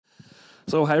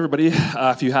So hi everybody.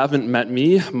 If you haven't met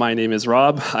me, my name is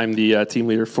Rob. I'm the team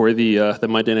leader for the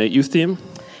Monday Night Youth team.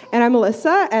 And I'm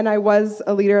Alyssa, and I was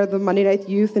a leader of the Monday Night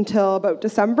Youth until about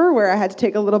December, where I had to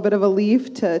take a little bit of a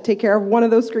leave to take care of one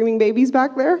of those screaming babies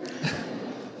back there.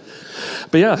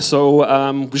 But yeah, so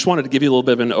just wanted to give you a little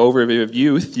bit of an overview of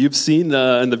youth. You've seen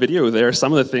in the video there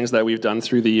some of the things that we've done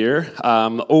through the year.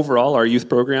 Overall, our youth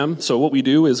program, so what we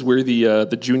do is we're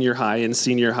the junior high and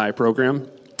senior high program.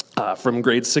 From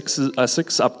grade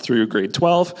 6 up through grade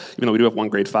 12, even though we do have one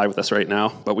grade 5 with us right now,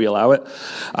 but we allow it.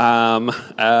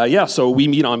 So we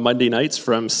meet on Monday nights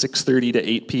from 6:30 to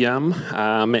 8 p.m.,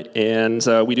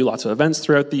 and we do lots of events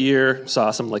throughout the year.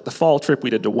 Saw some like the fall trip we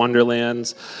did to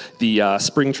Wonderlands, the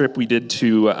spring trip we did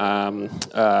to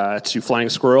Flying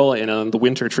Squirrel, and on the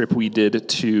winter trip we did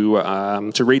to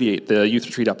Radiate, the youth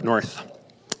retreat up north.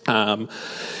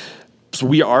 So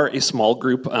we are a small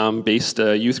group based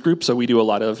youth group, so we do a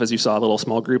lot of, as you saw, a little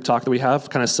small group talk that we have,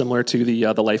 kind of similar to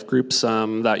the life groups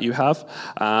that you have,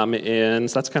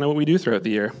 and so that's kind of what we do throughout the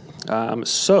year.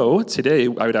 So today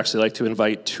I would actually like to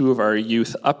invite two of our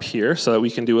youth up here so that we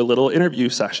can do a little interview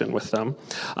session with them.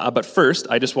 But first,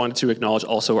 I just wanted to acknowledge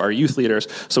also our youth leaders.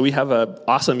 So we have an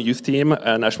awesome youth team,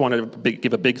 and I just wanted to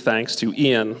give a big thanks to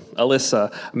Ian,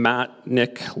 Alyssa, Matt,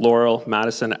 Nick, Laurel,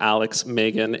 Madison, Alex,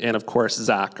 Megan, and of course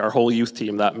Zach, our whole youth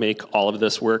team that make all of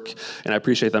this work. And I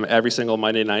appreciate them every single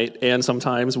Monday night and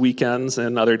sometimes weekends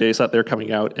and other days that they're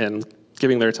coming out and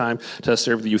giving their time to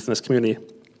serve the youth in this community.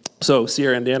 So,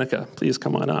 Sierra and Danica, please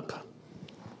come on up.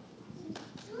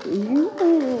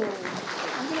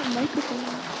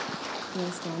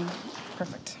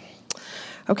 Perfect.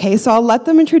 Okay, so I'll let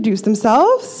them introduce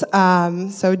themselves.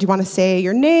 So do you want to say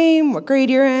your name, what grade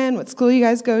you're in, what school you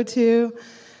guys go to?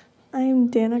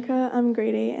 I'm Danica, I'm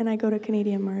grade 8, and I go to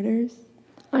Canadian Martyrs.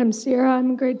 I'm Sierra,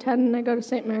 I'm grade 10, and I go to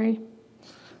St. Mary.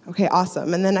 Okay,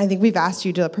 awesome. And then I think we've asked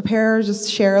you to prepare, just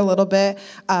share a little bit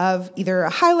of either a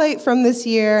highlight from this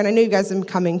year, and I know you guys have been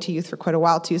coming to youth for quite a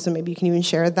while too, so maybe you can even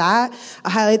share that. A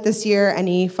highlight this year,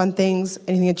 any fun things,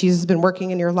 anything that Jesus has been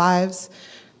working in your lives.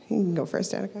 You can go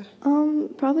first, Danica.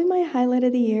 Probably my highlight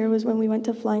of the year was when we went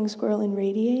to Flying Squirrel and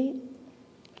Radiate.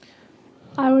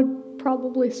 I would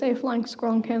probably say Flying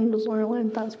Squirrel in Canada's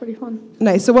Wonderland. That was pretty fun.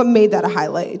 Nice. So what made that a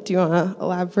highlight? Do you want to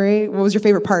elaborate? What was your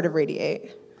favorite part of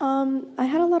Radiate? I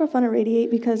had a lot of fun at Radiate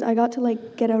because I got to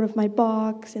get out of my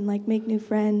box and make new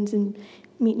friends and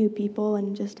meet new people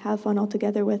and just have fun all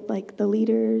together with the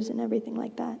leaders and everything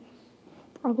like that.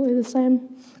 Probably the same.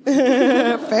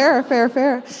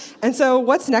 Fair. And so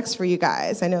what's next for you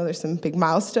guys? I know there's some big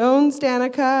milestones,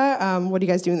 Danica. What are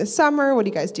you guys doing this summer? What are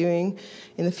you guys doing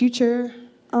in the future?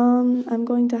 I'm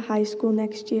going to high school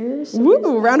next year. So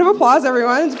Woo! Round of applause,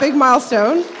 everyone. It's a big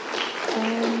milestone.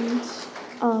 And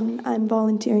I'm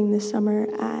volunteering this summer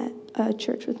at a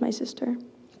church with my sister.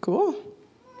 Cool.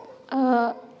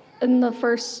 In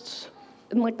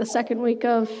the second week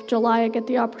of July, I get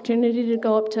the opportunity to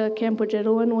go up to Camp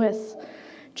Wajidowin with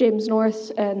James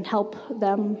North and help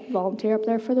them volunteer up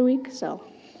there for the week. So,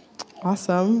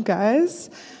 awesome, guys.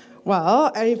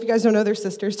 Well, and if you guys don't know, they're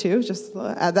sisters too. Just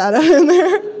add that in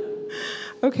there.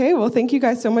 Okay. Well, thank you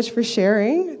guys so much for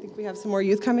sharing. I think we have some more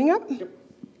youth coming up. Yep.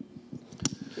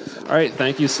 All right,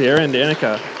 thank you, Sierra and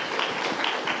Danica.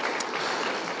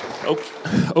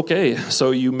 Okay,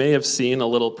 so you may have seen a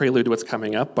little prelude to what's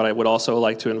coming up, but I would also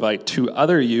like to invite two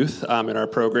other youth in our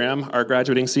program, our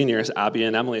graduating seniors, Abby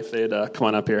and Emily, if they'd come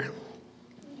on up here.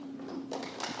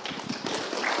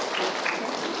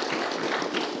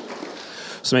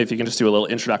 So maybe if you can just do a little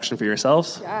introduction for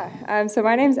yourselves. Yeah, so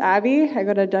my name's Abby. I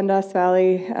go to Dundas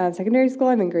Valley Secondary School.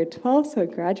 I'm in grade 12, so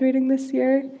graduating this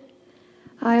year.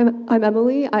 Hi, I'm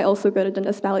Emily. I also go to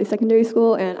Dundas Valley Secondary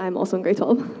School, and I'm also in grade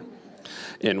 12.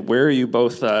 And where are you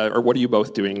both, or what are you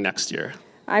both doing next year?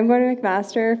 I'm going to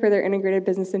McMaster for their Integrated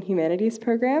Business and Humanities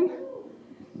program.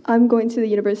 I'm going to the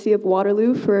University of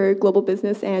Waterloo for Global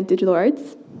Business and Digital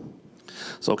Arts.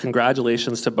 So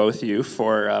congratulations to both of you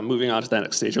for moving on to that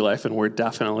next stage of life, and we're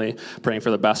definitely praying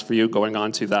for the best for you going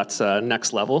on to that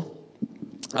next level.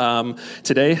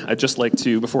 Today, I'd just like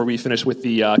to, before we finish with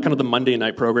the kind of the Monday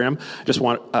night program, just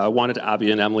wanted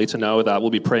Abby and Emily to know that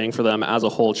we'll be praying for them as a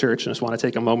whole church, and just want to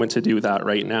take a moment to do that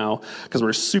right now, because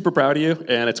we're super proud of you,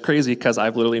 and it's crazy because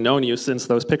I've literally known you since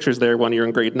those pictures there when you were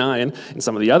in grade 9, and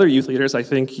some of the other youth leaders, I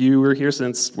think you were here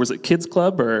since, was it Kids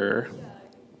Club, or...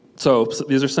 So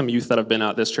these are some youth that have been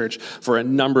at this church for a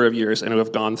number of years and who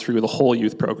have gone through the whole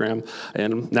youth program.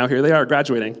 And now here they are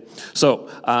graduating. So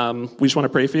we just want to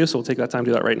pray for you, so we'll take that time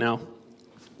to do that right now.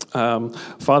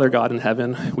 Father God in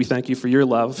heaven, we thank you for your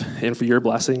love and for your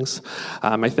blessings.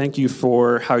 I thank you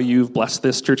for how you've blessed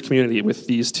this church community with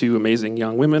these two amazing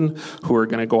young women who are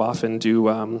going to go off and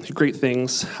do great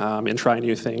things and try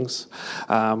new things.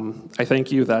 I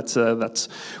thank you that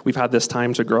we've had this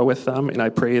time to grow with them, and I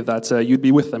pray that you'd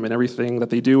be with them in everything that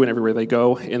they do and everywhere they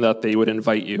go, and that they would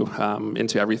invite you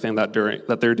into everything that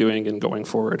they're doing and going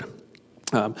forward.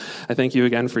 I thank you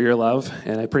again for your love,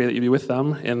 and I pray that you be with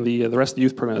them and the rest of the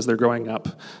youth program as they're growing up.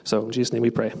 So in Jesus' name we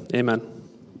pray. Amen.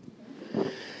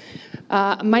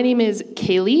 My name is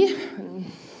Kaylee.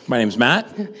 My name's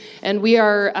Matt. And we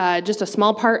are just a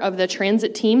small part of the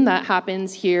transit team that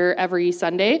happens here every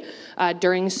Sunday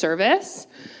during service.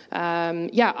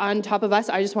 On top of us,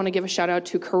 I just want to give a shout out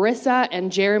to Carissa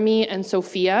and Jeremy and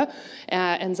Sophia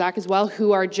and Zach as well,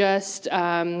 who are just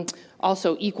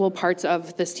also equal parts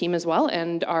of this team as well,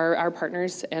 and are our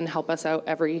partners and help us out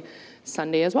every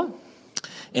Sunday as well.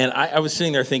 And I was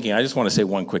sitting there thinking, I just want to say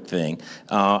one quick thing.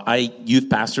 I youth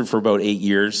pastored for about 8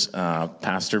 years,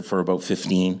 pastored for about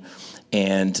 15.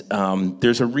 And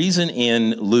there's a reason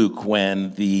in Luke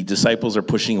when the disciples are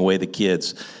pushing away the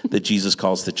kids that Jesus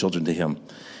calls the children to him.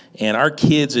 And our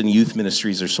kids and youth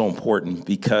ministries are so important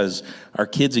because our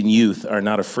kids and youth are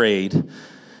not afraid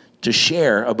to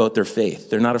share about their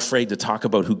faith. They're not afraid to talk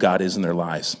about who God is in their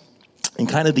lives. And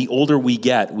kind of the older we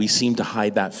get, we seem to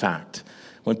hide that fact.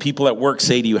 When people at work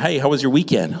say to you, hey, how was your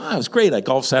weekend? Oh, it was great. I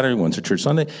golfed Saturday, went to church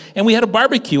Sunday. And we had a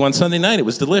barbecue on Sunday night. It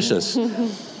was delicious.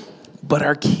 But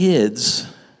our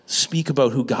kids speak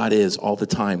about who God is all the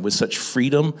time with such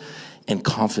freedom and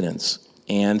confidence.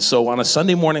 And so on a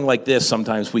Sunday morning like this,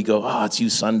 sometimes we go, oh, it's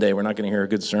Youth Sunday. We're not going to hear a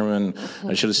good sermon.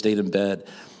 I should have stayed in bed.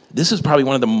 This is probably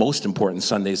one of the most important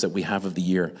Sundays that we have of the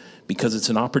year because it's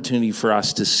an opportunity for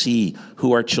us to see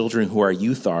who our children, who our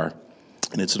youth are.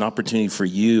 And it's an opportunity for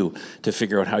you to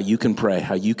figure out how you can pray,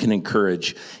 how you can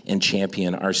encourage and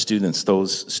champion our students,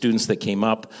 those students that came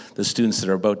up, the students that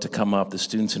are about to come up, the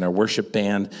students in our worship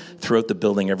band throughout the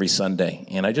building every Sunday.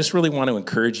 And I just really want to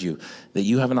encourage you that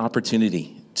you have an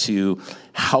opportunity to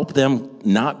help them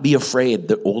not be afraid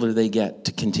the older they get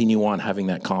to continue on having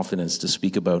that confidence to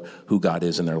speak about who God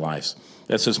is in their lives.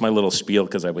 That's just my little spiel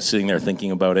because I was sitting there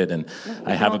thinking about it, and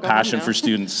I have a passion for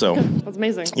students. So that's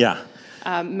amazing. Yeah.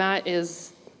 Matt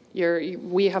is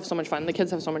we have so much fun. The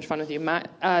kids have so much fun with you. Matt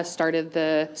started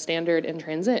the standard in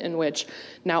transit in which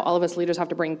now all of us leaders have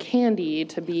to bring candy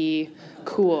to be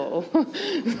cool.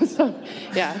 So,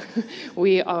 yeah,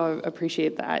 we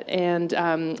appreciate that. And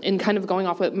in kind of going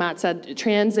off what Matt said,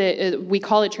 transit, we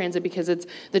call it transit because it's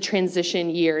the transition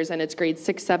years, and it's grades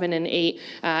 6, 7, and 8,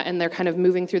 and they're kind of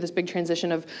moving through this big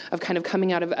transition of kind of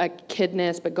coming out of a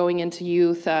kidness but going into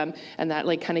youth, and that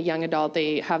like kind of young adult.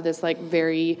 They have this like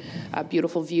very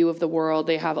beautiful view of the world.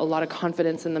 They have a lot of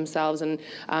confidence in themselves, and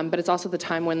but it's also the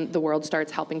time when the world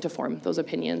starts helping to form those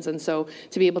opinions. And so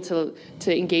to be able to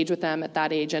engage with them at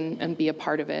that age and be a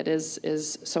part of it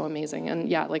is so amazing. And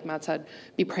yeah, like Matt said,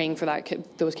 be praying for that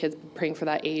those kids, praying for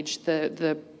that age,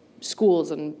 the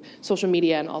schools and social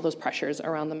media and all those pressures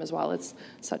around them as well. It's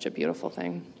such a beautiful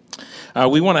thing.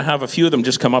 We want to have a few of them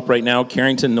just come up right now.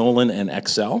 Carrington, Nolan, and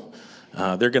Excel.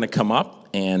 They're going to come up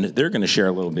and they're going to share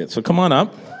a little bit. So come on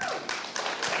up.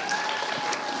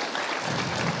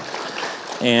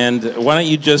 And why don't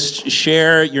you just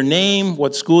share your name,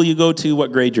 what school you go to,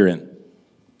 what grade you're in?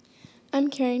 I'm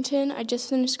Carrington. I just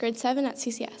finished grade 7 at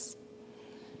CCS.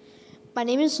 My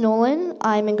name is Nolan.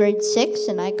 I'm in grade 6,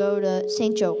 and I go to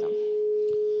St. Joachim.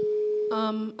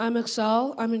 I'm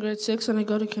Excel. I'm in grade 6, and I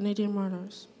go to Canadian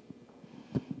Mariners.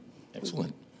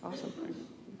 Excellent. Awesome.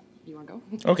 You want to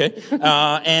go? Okay.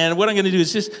 And what I'm going to do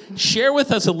is just share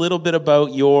with us a little bit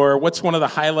about what's one of the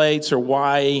highlights or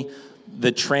why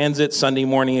the transit Sunday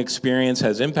morning experience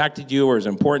has impacted you or is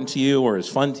important to you or is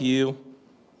fun to you.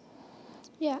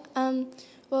 Yeah,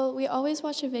 well, we always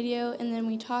watch a video and then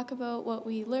we talk about what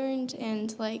we learned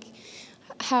and like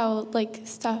how like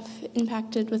stuff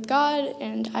impacted with God,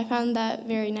 and I found that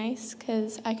very nice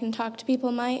because I can talk to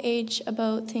people my age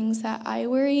about things that I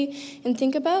worry and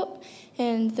think about,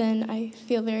 and then I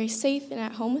feel very safe and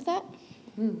at home with that.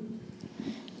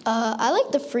 I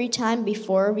like the free time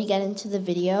before we get into the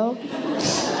video.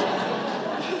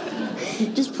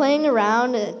 Just playing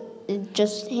around,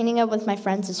 just hanging out with my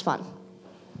friends is fun.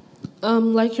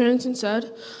 Like Carrington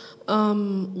said,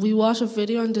 we watch a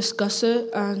video and discuss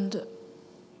it, and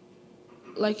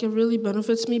like it really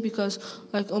benefits me because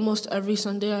like almost every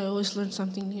Sunday I always learn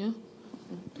something new.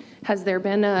 Has there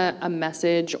been a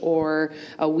message or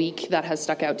a week that has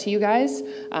stuck out to you guys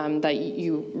that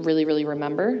you really, really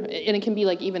remember? And it can be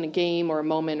like even a game or a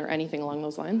moment or anything along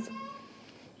those lines.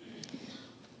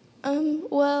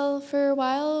 Well, for a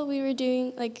while we were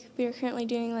currently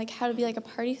doing like how to be like a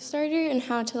party starter and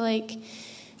how to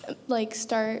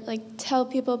tell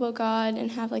people about God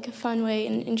and have like a fun way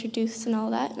and introduce and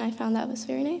all that. And I found that was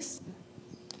very nice.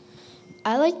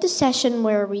 I liked the session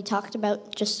where we talked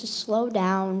about just to slow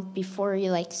down before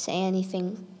you say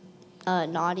anything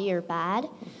naughty or bad,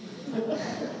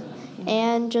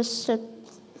 and just to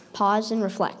pause and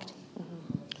reflect.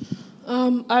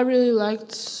 I really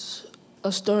liked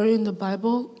a story in the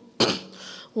Bible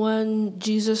when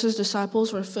Jesus'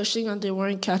 disciples were fishing and they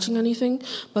weren't catching anything,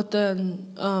 but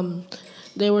then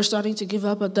they were starting to give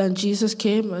up, but then Jesus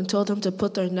came and told them to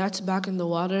put their nets back in the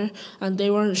water, and they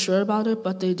weren't sure about it,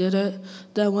 but they did it.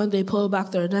 Then when they pulled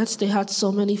back their nets, they had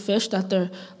so many fish that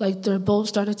their boat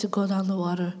started to go down the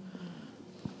water.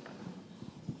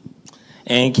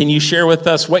 And can you share with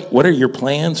us, what are your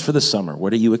plans for the summer?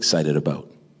 What are you excited about?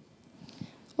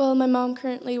 Well, my mom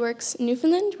currently works in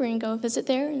Newfoundland. We're going to go visit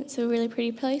there, and it's a really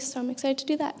pretty place, so I'm excited to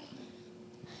do that.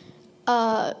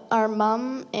 Our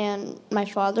mom and my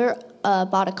father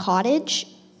bought a cottage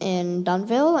in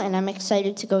Dunville, and I'm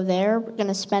excited to go there. We're going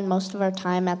to spend most of our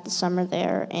time at the summer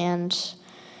there, and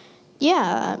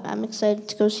yeah, I'm excited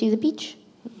to go see the beach.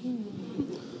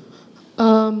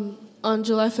 On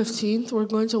July 15th, we're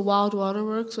going to Wild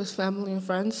Waterworks with family and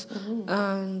friends,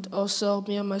 and also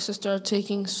me and my sister are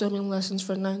taking swimming lessons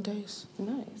for 9 days.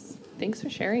 Nice. Thanks for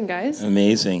sharing, guys.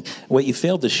 Amazing. What you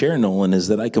failed to share, Nolan, is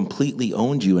that I completely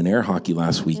owned you in air hockey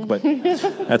last week, but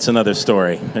that's another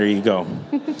story. There you go.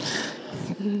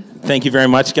 Thank you very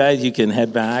much, guys. You can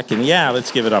head back, and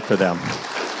let's give it up for them.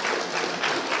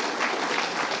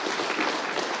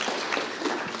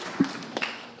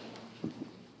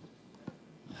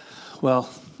 Well,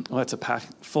 it's a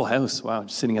full house. Wow,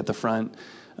 just sitting at the front.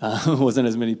 Wasn't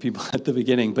as many people at the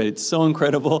beginning, but it's so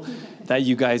incredible that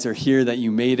you guys are here, that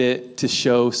you made it to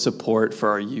show support for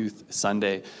our Youth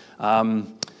Sunday.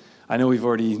 I know we've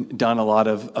already done a lot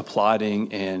of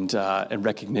applauding and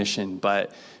recognition,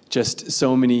 but just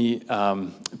so many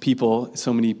people,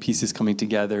 so many pieces coming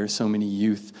together, so many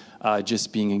youth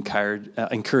just being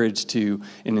encouraged to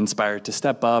and inspired to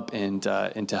step up and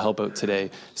to help out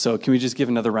today. So can we just give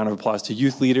another round of applause to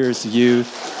youth leaders,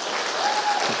 youth.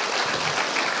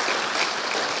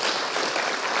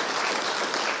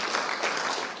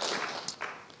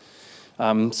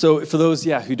 So for those,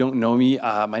 who don't know me,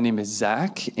 my name is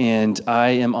Zach, and I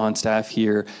am on staff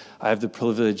here. I have the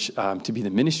privilege to be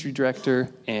the ministry director,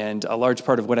 and a large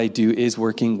part of what I do is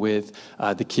working with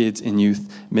the kids in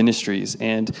youth ministries.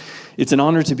 And it's an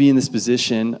honor to be in this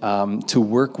position to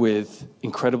work with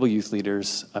incredible youth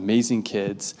leaders, amazing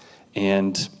kids,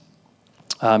 and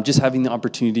just having the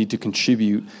opportunity to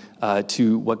contribute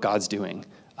to what God's doing.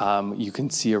 You can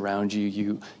see around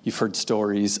you, you've heard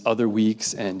stories other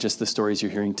weeks, and just the stories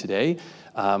you're hearing today.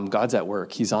 God's at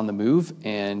work. He's on the move,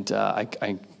 and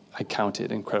I count it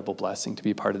an incredible blessing to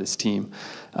be part of this team.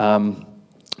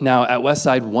 Now, at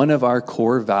Westside, one of our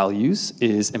core values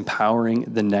is empowering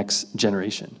the next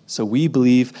generation. So we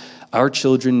believe our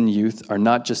children and youth are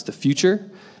not just the future,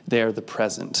 they are the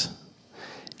present.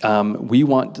 We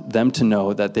want them to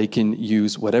know that they can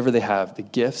use whatever they have, the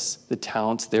gifts, the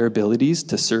talents, their abilities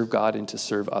to serve God and to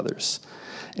serve others.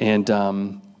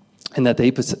 And that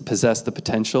they possess the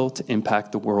potential to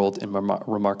impact the world in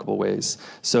remarkable ways.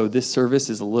 So this service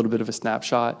is a little bit of a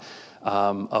snapshot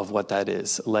of what that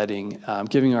is,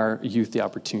 giving our youth the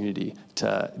opportunity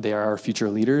they are our future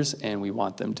leaders, and we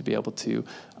want them to be able to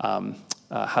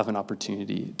have an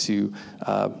opportunity to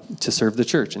serve the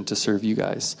church and to serve you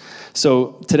guys.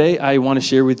 So today I want to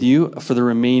share with you, for the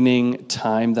remaining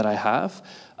time that I have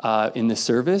in this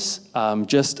service,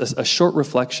 just a short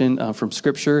reflection from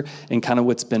Scripture and kind of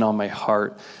what's been on my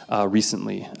heart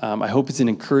recently. I hope it's an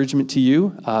encouragement to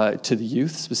you, to the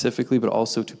youth specifically, but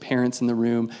also to parents in the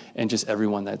room and just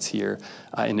everyone that's here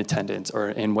in attendance,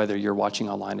 and whether you're watching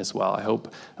online as well. I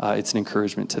hope it's an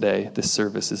encouragement today. This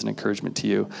service is an encouragement to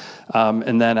you.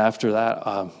 And then after that,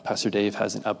 Pastor Dave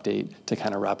has an update to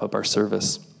kind of wrap up our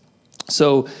service.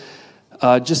 So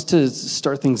just to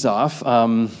start things off,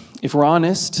 if we're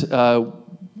honest,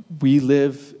 we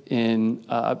live in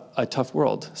a tough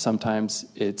world. Sometimes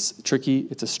it's tricky,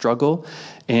 it's a struggle,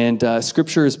 and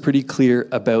Scripture is pretty clear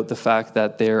about the fact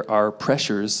that there are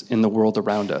pressures in the world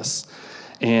around us.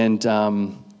 And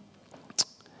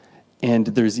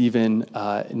there's even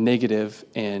negative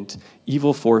and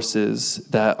evil forces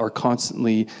that are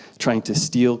constantly trying to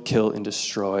steal, kill, and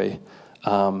destroy.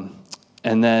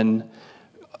 And then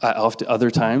often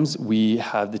other times we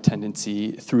have the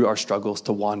tendency through our struggles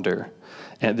to wander.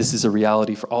 And this is a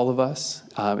reality for all of us,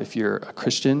 if you're a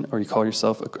Christian or you call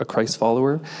yourself a Christ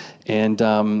follower. And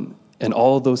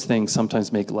all of those things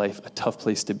sometimes make life a tough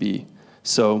place to be.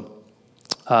 So,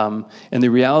 and the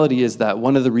reality is that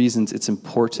one of the reasons it's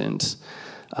important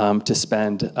to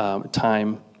spend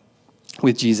time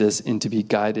with Jesus and to be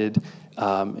guided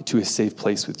to a safe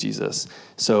place with Jesus.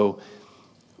 So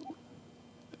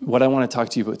what I want to talk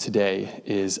to you about today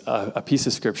is a piece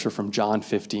of scripture from John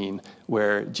 15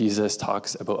 where Jesus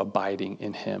talks about abiding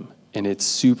in him. And it's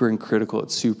super critical.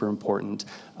 It's super important.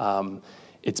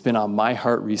 It's been on my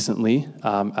heart recently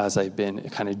as I've been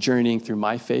kind of journeying through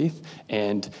my faith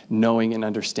and knowing and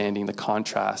understanding the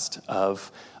contrast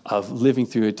of living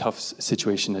through a tough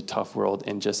situation, a tough world,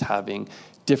 and just having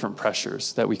different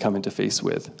pressures that we come into face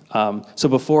with. So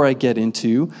before I get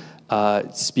into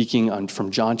speaking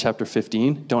from John chapter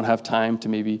 15, don't have time to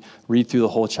maybe read through the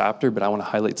whole chapter, but I want to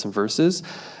highlight some verses.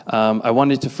 I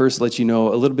wanted to first let you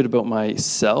know a little bit about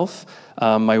myself.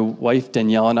 My wife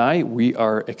Danielle and I, we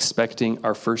are expecting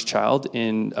our first child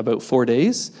in about 4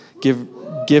 days, give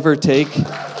or take.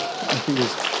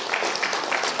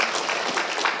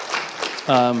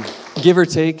 Give or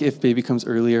take, if baby comes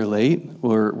early or late,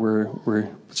 we're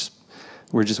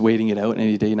just waiting it out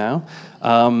any day now.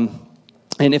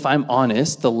 And if I'm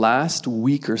honest, the last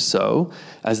week or so,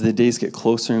 as the days get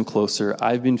closer and closer,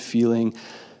 I've been feeling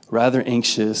rather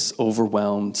anxious,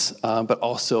 overwhelmed, but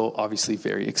also obviously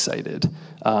very excited.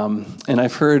 And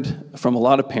I've heard from a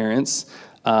lot of parents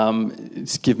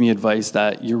give me advice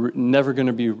that you're never going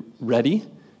to be ready,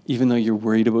 even though you're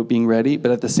worried about being ready.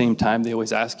 But at the same time, they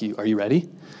always ask you, are you ready?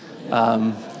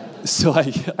 So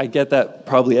I get that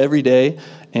probably every day,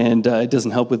 and it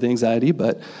doesn't help with the anxiety,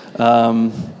 but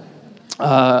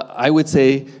I would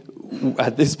say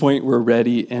at this point we're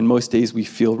ready, and most days we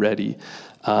feel ready.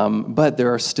 But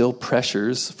there are still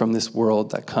pressures from this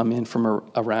world that come in from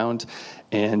around,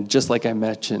 and just like I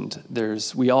mentioned,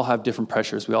 we all have different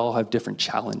pressures, we all have different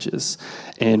challenges.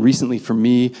 And recently for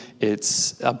me,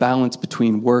 it's a balance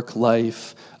between work,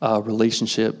 life,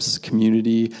 relationships,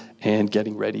 community, and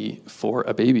getting ready for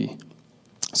a baby.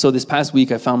 So this past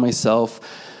week I found myself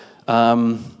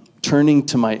turning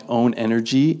to my own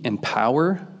energy and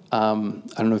power. I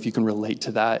don't know if you can relate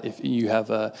to that, if you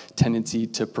have a tendency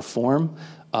to perform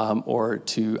I'm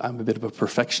a bit of a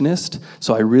perfectionist,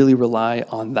 so I really rely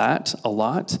on that a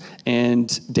lot. And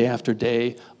day after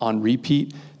day on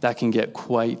repeat, that can get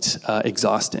quite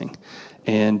exhausting.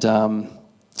 And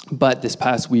but this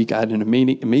past week, I had an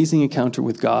amazing encounter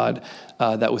with God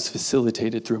that was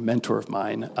facilitated through a mentor of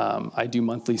mine. I do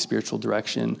monthly spiritual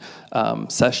direction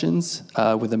sessions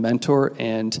with a mentor,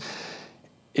 and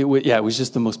it was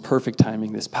just the most perfect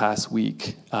timing this past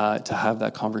week to have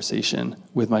that conversation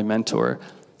with my mentor.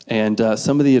 And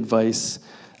some of the advice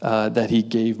that he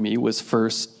gave me was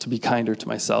first to be kinder to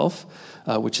myself,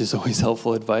 which is always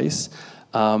helpful advice.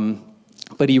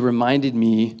 But he reminded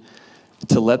me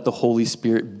to let the Holy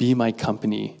Spirit be my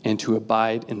company and to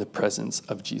abide in the presence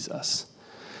of Jesus.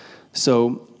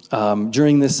 So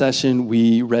during this session,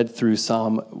 we read through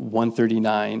Psalm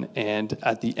 139, and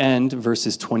at the end,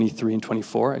 verses 23 and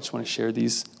 24, I just want to share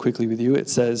these quickly with you. It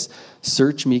says,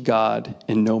 "Search me, God,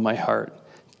 and know my heart.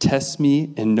 Test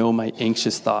me and know my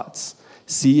anxious thoughts.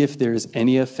 See if there is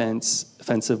any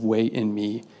offensive way in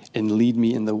me, and lead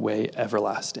me in the way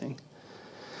everlasting."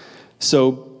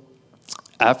 So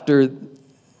after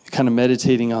kind of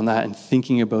meditating on that and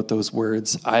thinking about those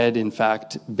words, I had in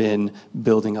fact been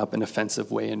building up an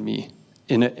offensive way in me.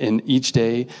 In each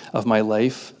day of my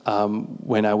life,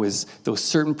 when those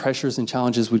certain pressures and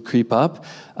challenges would creep up,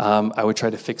 I would try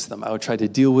to fix them. I would try to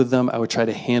deal with them. I would try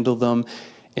to handle them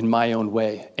in my own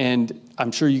way. And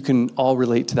I'm sure you can all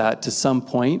relate to that to some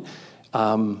point.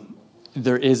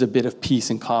 There is a bit of peace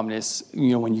and calmness,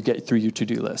 when you get through your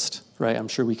to-do list, right? I'm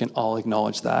sure we can all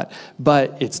acknowledge that.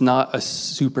 But it's not a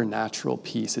supernatural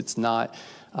peace. It's not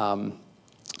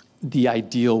the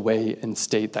ideal way and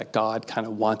state that God kind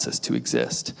of wants us to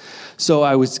exist. So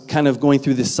I was kind of going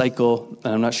through this cycle,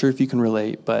 and I'm not sure if you can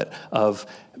relate, but of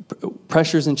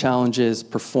pressures and challenges,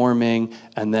 performing,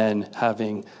 and then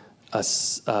having a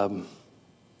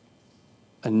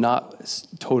not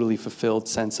totally fulfilled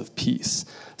sense of peace,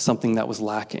 something that was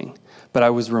lacking. But I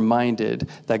was reminded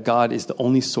that God is the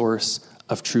only source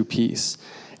of true peace.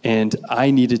 And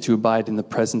I needed to abide in the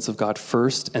presence of God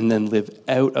first and then live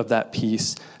out of that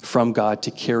peace from God to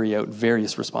carry out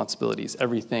various responsibilities,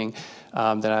 everything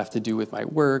that I have to do with my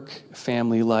work,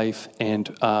 family life, and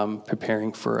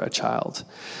preparing for a child.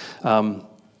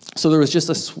 So there was just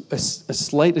a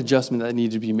slight adjustment that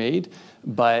needed to be made,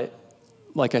 but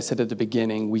like I said at the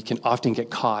beginning, we can often get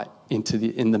caught in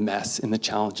the mess, in the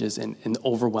challenges, and in the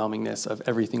overwhelmingness of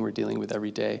everything we're dealing with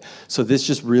every day. So this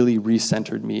just really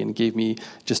recentered me and gave me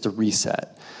just a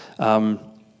reset.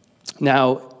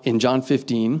 Now, in John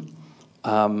 15,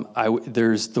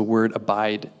 there's the word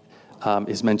abide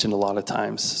is mentioned a lot of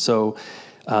times. So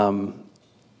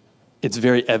it's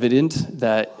very evident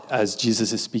that as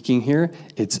Jesus is speaking here,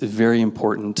 it's very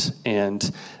important,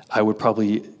 and I would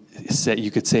probably say, you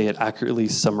could say it accurately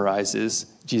summarizes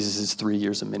Jesus' 3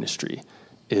 years of ministry,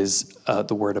 is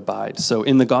the word abide. So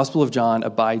in the Gospel of John,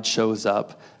 abide shows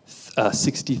up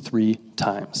 63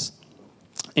 times.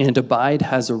 And abide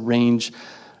has a range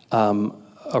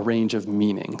of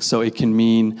meaning. So it can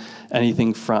mean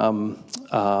anything from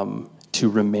to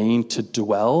remain, to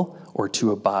dwell, or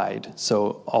to abide.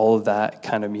 So all of that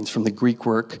kind of means, from the Greek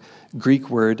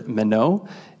word meno,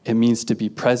 it means to be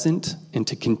present and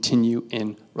to continue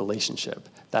in relationship,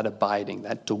 that abiding,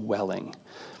 that dwelling.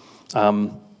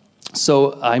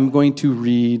 So I'm going to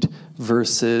read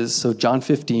verses, so John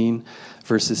 15,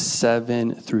 verses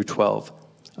 7 through 12.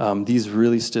 These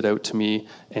really stood out to me,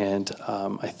 and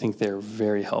I think they're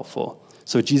very helpful.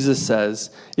 So Jesus says,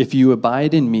 "If you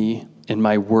abide in me, and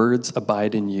my words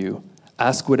abide in you,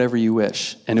 ask whatever you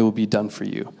wish, and it will be done for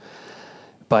you.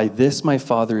 By this my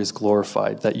Father is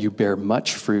glorified, that you bear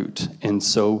much fruit, and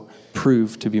so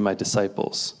prove to be my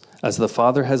disciples. As the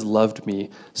Father has loved me,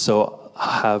 so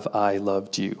have I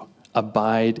loved you.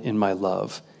 Abide in my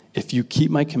love. If you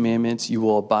keep my commandments, you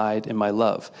will abide in my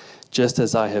love, just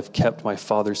as I have kept my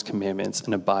Father's commandments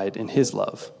and abide in his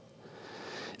love.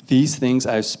 These things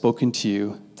I have spoken to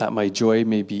you, that my joy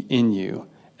may be in you,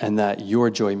 and that your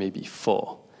joy may be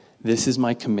full. This is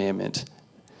my commandment,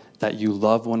 that you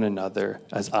love one another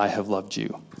as I have loved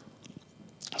you."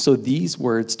 So these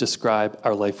words describe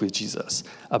our life with Jesus,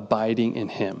 abiding in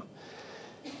him.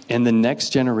 And the next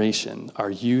generation,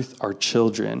 our youth, our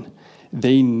children,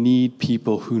 they need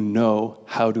people who know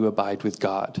how to abide with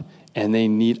God. And they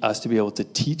need us to be able to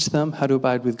teach them how to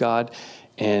abide with God.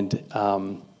 And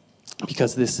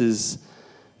because this is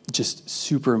just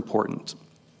super important.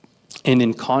 And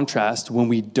in contrast, when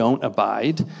we don't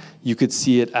abide, you could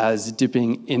see it as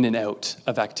dipping in and out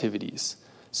of activities.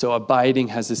 So abiding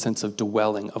has a sense of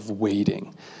dwelling, of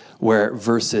waiting, where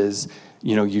versus,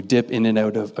 you dip in and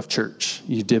out of church,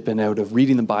 you dip in and out of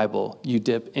reading the Bible, you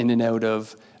dip in and out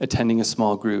of attending a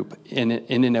small group, in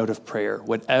and out of prayer.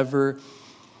 Whatever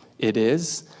it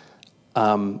is,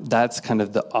 that's kind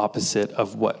of the opposite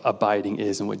of what abiding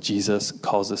is and what Jesus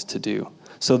calls us to do.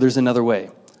 So there's another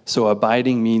way. So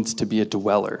abiding means to be a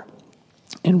dweller.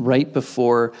 And right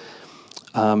before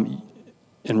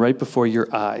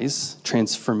your eyes,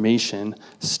 transformation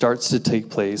starts to take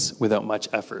place without much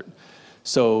effort.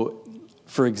 So,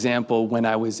 for example, when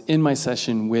I was in my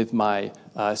session with my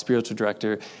spiritual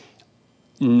director,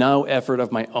 no effort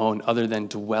of my own other than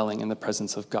dwelling in the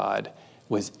presence of God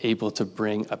was able to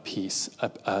bring a peace,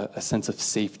 a sense of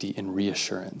safety and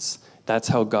reassurance. That's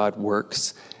how God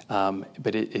works.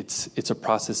 But it's a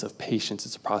process of patience.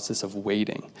 It's a process of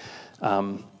waiting.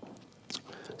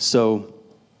 So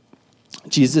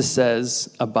Jesus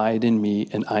says, "Abide in me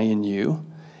and I in you."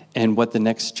 And what the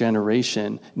next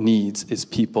generation needs is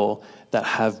people that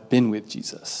have been with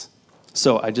Jesus.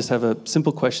 So I just have a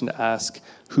simple question to ask.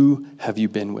 Who have you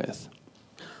been with?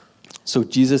 So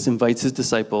Jesus invites his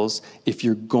disciples, if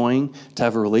you're going to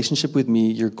have a relationship with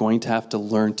me, you're going to have to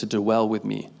learn to dwell with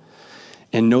me.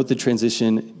 And note the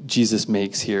transition Jesus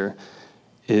makes here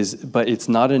but it's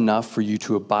not enough for you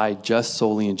to abide just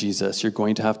solely in Jesus. You're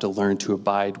going to have to learn to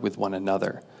abide with one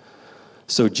another.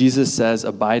 So Jesus says,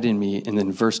 "Abide in me," and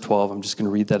then verse 12, I'm just going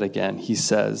to read that again. He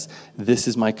says, "This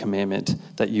is my commandment,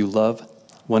 that you love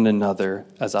one another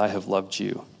as I have loved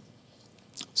you."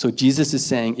 So Jesus is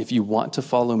saying, if you want to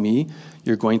follow me,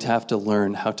 you're going to have to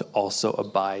learn how to also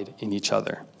abide in each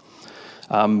other.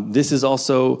 This is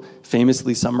also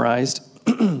famously summarized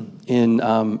in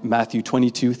Matthew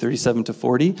 22, 37 to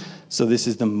 40. So this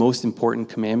is the most important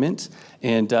commandment.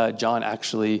 And John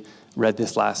actually read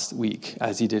this last week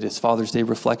as he did his Father's Day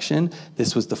reflection.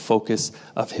 This was the focus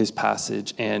of his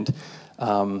passage. And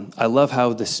I love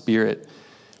how the Spirit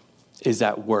is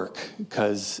at work,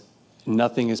 because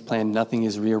nothing is planned, nothing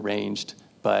is rearranged,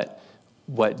 but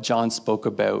what John spoke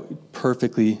about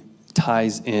perfectly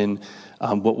ties in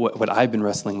what I've been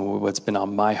wrestling with, what's been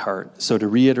on my heart. So to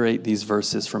reiterate these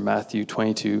verses from Matthew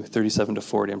 22, 37 to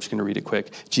 40, I'm just going to read it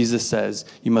quick. Jesus says,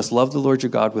 "You must love the Lord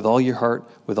your God with all your heart,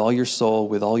 with all your soul,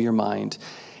 with all your mind.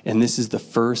 And this is the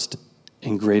first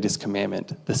and greatest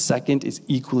commandment. The second is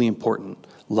equally important.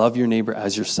 Love your neighbor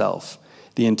as yourself.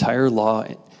 The entire law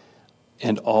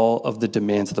and all of the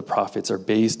demands of the prophets are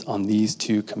based on these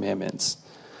two commandments.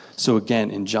 So again,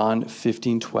 in John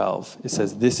 15:12, it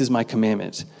says, "This is my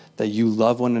commandment, that you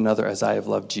love one another as I have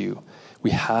loved you."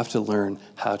 We have to learn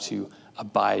how to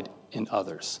abide in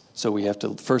others. So we have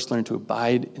to first learn to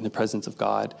abide in the presence of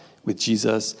God with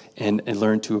Jesus and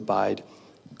learn to abide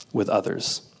with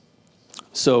others.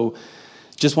 So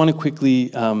just want to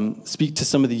quickly speak to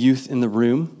some of the youth in the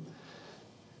room.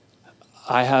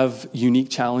 I have unique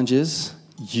challenges.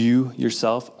 You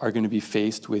yourself are going to be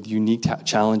faced with unique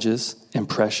challenges and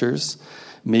pressures,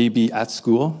 maybe at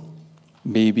school,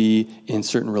 maybe in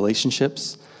certain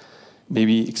relationships,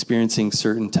 maybe experiencing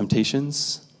certain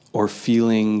temptations or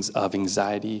feelings of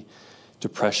anxiety,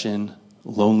 depression,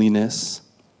 loneliness,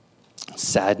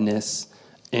 sadness,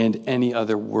 and any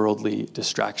other worldly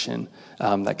distraction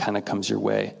that kind of comes your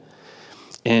way.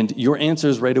 And your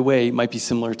answers right away might be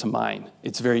similar to mine.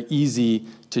 It's very easy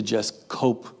to just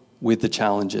cope with the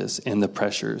challenges and the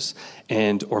pressures,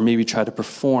 or maybe try to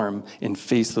perform and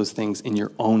face those things in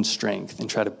your own strength and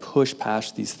try to push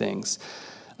past these things.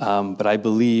 But I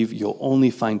believe you'll only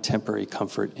find temporary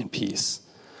comfort and peace.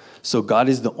 So God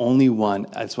is the only one,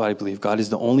 that's what I believe, God is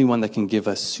the only one that can give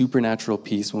us supernatural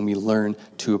peace when we learn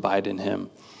to abide in him.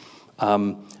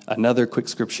 Another quick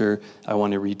scripture I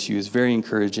want to read to you is very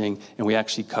encouraging, and we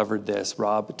actually covered this.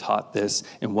 Rob taught this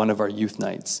in one of our youth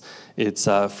nights. It's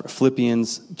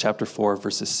Philippians chapter 4,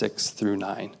 verses 6 through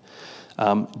 9.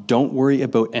 Don't worry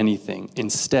about anything.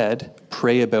 Instead,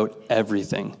 pray about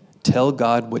everything. Tell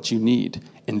God what you need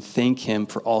and thank him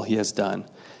for all he has done.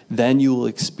 Then you will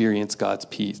experience God's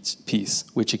peace,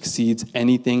 which exceeds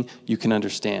anything you can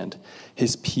understand.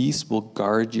 His peace will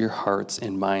guard your hearts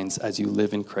and minds as you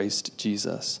live in Christ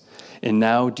Jesus. And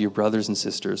now, dear brothers and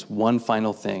sisters, one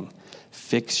final thing.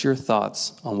 Fix your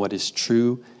thoughts on what is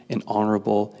true and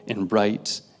honorable and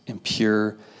right and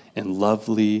pure and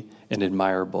lovely and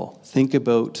admirable. Think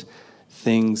about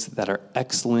things that are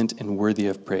excellent and worthy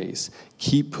of praise.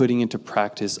 Keep putting into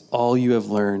practice all you have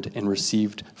learned and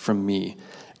received from me.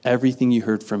 Everything you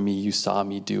heard from me, you saw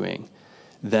me doing.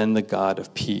 Then the God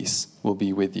of peace will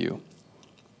be with you.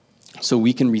 So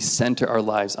we can recenter our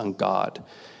lives on God.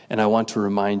 And I want to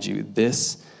remind you of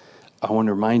this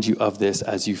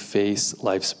as you face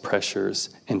life's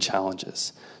pressures and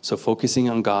challenges. So focusing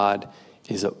on God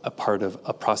is a part of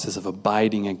a process of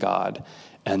abiding in God.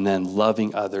 And then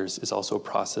loving others is also a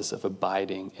process of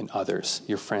abiding in others,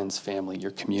 your friends, family, your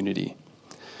community.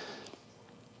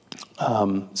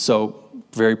 So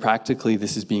very practically,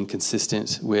 this is being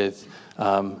consistent with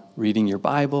reading your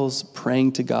Bibles,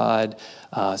 praying to God,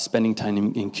 spending time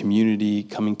in community,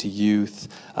 coming to youth,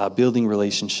 building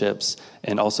relationships,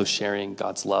 and also sharing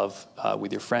God's love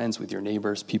with your friends, with your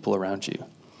neighbors, people around you.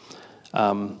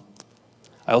 I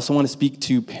also want to speak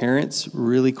to parents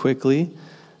really quickly.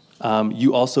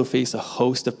 You also face a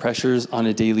host of pressures on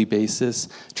a daily basis,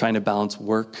 trying to balance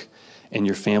work and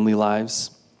your family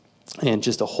lives, and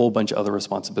just a whole bunch of other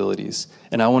responsibilities.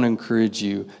 And I want to encourage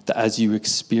you that as you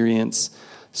experience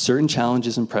certain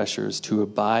challenges and pressures, to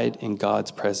abide in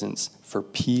God's presence for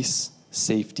peace,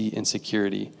 safety, and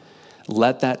security.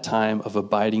 Let that time of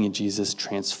abiding in Jesus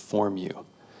transform you.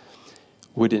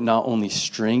 Would it not only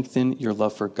strengthen your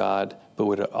love for God, but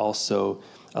would it also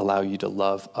allow you to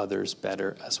love others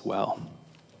better as well?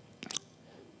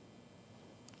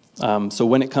 So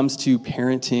when it comes to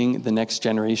parenting the next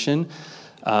generation,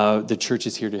 the church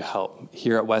is here to help.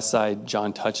 Here at Westside,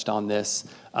 John touched on this.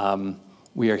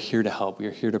 We are here to help. We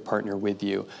are here to partner with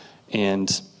you.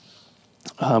 And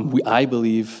I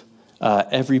believe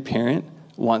every parent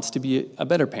wants to be a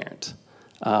better parent.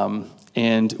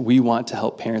 And we want to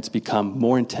help parents become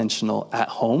more intentional at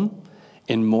home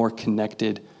and more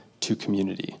connected to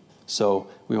community. So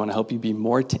we want to help you be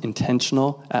more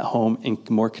intentional at home and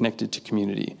more connected to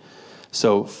community.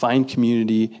 So find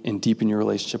community and deepen your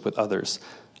relationship with others.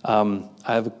 I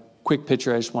have a quick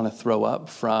picture I just want to throw up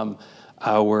from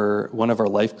one of our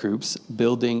life groups,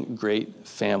 Building Great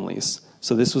Families.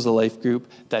 So this was a life group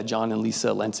that John and Lisa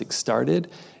Lensick started,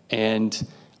 and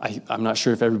I'm not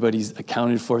sure if everybody's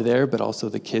accounted for there, but also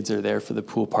the kids are there for the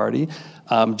pool party.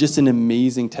 Just an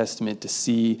amazing testament to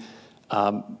see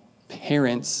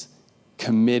parents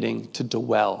committing to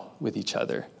dwell with each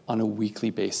other on a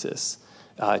weekly basis,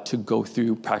 to go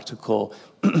through practical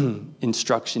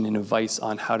instruction and advice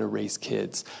on how to raise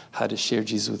kids, how to share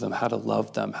Jesus with them, how to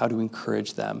love them, how to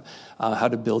encourage them, how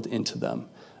to build into them.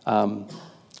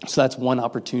 So that's one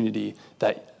opportunity,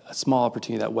 a small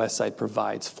opportunity that Westside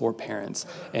provides for parents.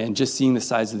 And just seeing the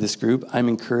size of this group, I'm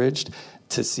encouraged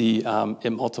to see it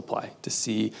multiply, to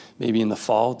see maybe in the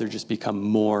fall there just become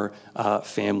more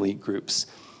family groups.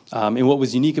 And what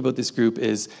was unique about this group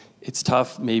is it's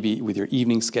tough maybe with your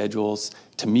evening schedules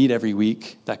to meet every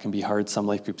week. That can be hard. Some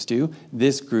life groups do.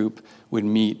 This group would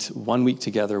meet 1 week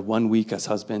together, 1 week as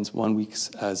husbands, 1 week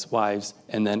as wives,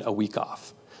 and then a week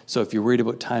off. So if you're worried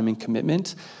about time and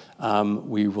commitment,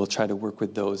 we will try to work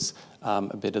with those,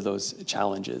 a bit of those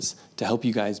challenges to help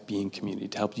you guys be in community,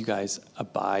 to help you guys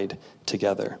abide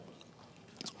together.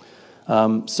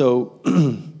 So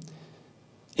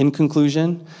in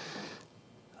conclusion,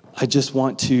 I just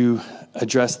want to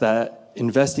address that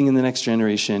investing in the next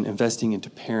generation, investing into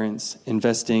parents,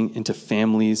 investing into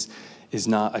families is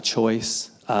not a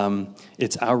choice.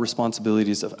 It's our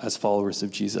responsibilities as followers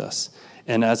of Jesus.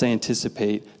 And as I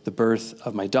anticipate the birth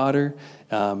of my daughter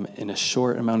in a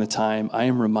short amount of time, I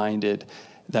am reminded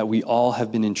that we all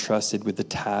have been entrusted with the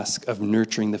task of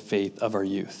nurturing the faith of our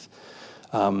youth.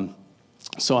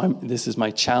 So this is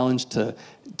my challenge to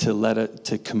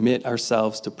commit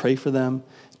ourselves to pray for them,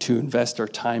 to invest our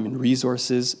time and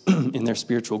resources in their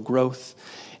spiritual growth,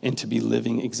 and to be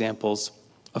living examples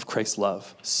of Christ's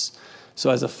love. So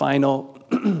as a final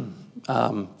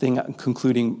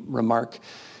concluding remark,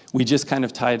 we just kind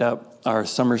of tied up our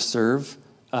Summer Serve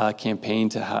campaign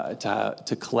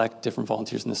to collect different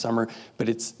volunteers in the summer, but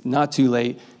it's not too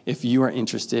late. If you are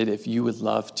interested, if you would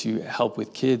love to help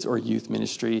with kids or youth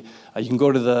ministry, you can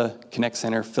go to the Connect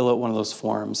Center, fill out one of those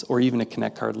forms, or even a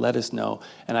Connect card, let us know,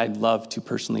 and I'd love to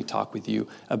personally talk with you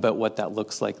about what that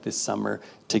looks like this summer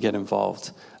to get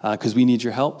involved, because we need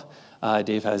your help.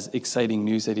 Dave has exciting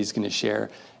news that he's going to share,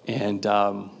 and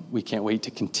we can't wait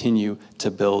to continue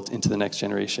to build into the next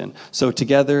generation. So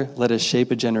together, let us shape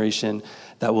a generation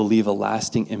that will leave a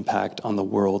lasting impact on the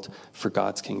world for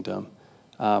God's kingdom.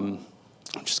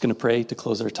 I'm just going to pray to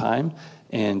close our time,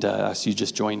 and ask you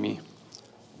just join me.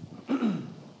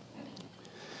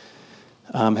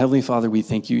 Heavenly Father, we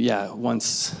thank you,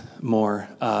 once more,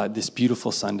 this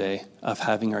beautiful Sunday of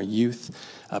having our youth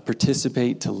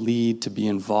participate, to lead, to be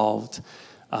involved,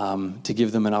 to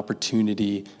give them an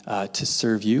opportunity to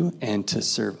serve you and to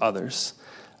serve others.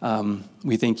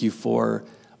 We thank you for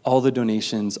all the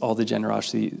donations, all the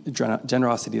generosity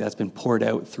that's been poured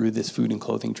out through this food and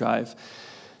clothing drive.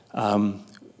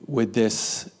 Would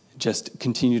this just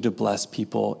continue to bless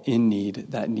people in need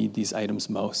that need these items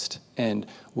most? And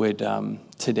would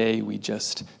today we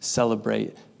just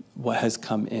celebrate what has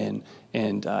come in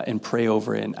and pray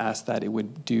over it and ask that it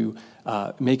would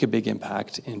make a big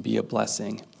impact and be a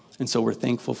blessing. And so we're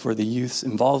thankful for the youth's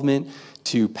involvement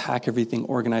to pack everything,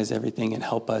 organize everything, and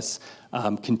help us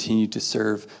continue to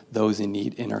serve those in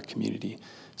need in our community.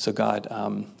 So God,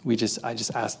 I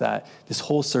just ask that this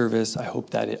whole service, I hope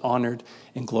that it honored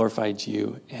and glorified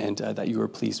you, and that you were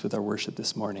pleased with our worship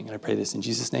this morning. And I pray this in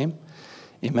Jesus' name.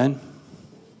 Amen.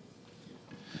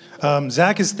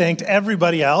 Zach has thanked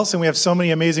everybody else, and we have so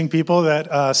many amazing people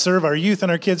that serve our youth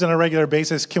and our kids on a regular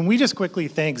basis. Can we just quickly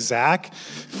thank Zach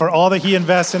for all that he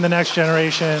invests in the next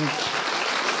generation?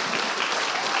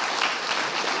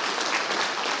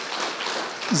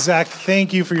 Zach,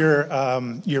 thank you for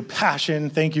your passion.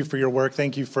 Thank you for your work.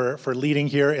 Thank you for leading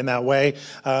here in that way.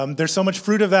 There's so much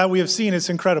fruit of that we have seen. It's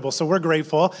incredible. So we're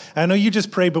grateful. I know you just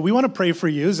prayed, but we want to pray for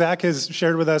you. Zach has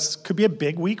shared with us, could be a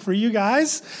big week for you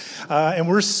guys. And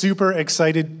we're super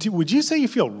excited. Would you say you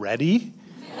feel ready?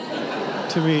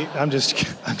 I'm just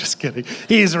kidding.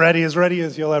 He's ready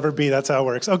as you'll ever be. That's how it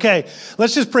works. Okay,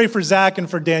 let's just pray for Zach and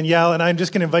for Danielle, and I'm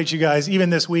just going to invite you guys, even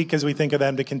this week as we think of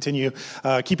them, to continue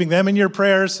keeping them in your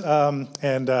prayers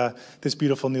and this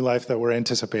beautiful new life that we're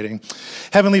anticipating.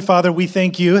 Heavenly Father, we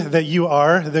thank you that you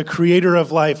are the creator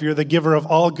of life. You're the giver of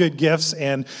all good gifts,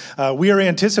 and we are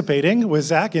anticipating with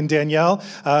Zach and Danielle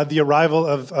the arrival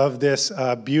of this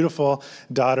beautiful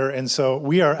daughter, and so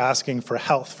we are asking for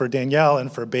health for Danielle and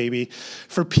for baby,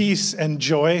 for peace and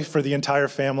joy for the entire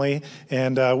family.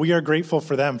 And we are grateful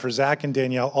for them, for Zach and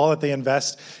Danielle, all that they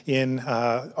invest in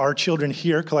our children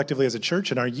here collectively as a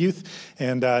church and our youth.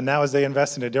 And now as they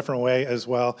invest in a different way as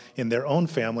well in their own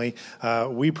family,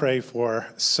 we pray for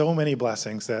so many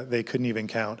blessings that they couldn't even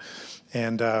count.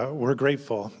 And we're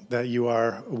grateful that you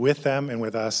are with them and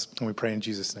with us. And we pray in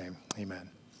Jesus' name. Amen.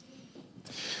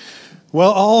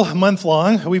 Well, all month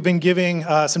long, we've been giving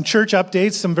some church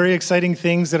updates, some very exciting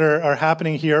things that are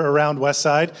happening here around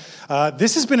Westside.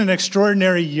 This has been an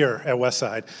extraordinary year at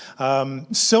Westside.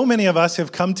 So many of us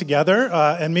have come together,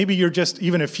 and maybe you're just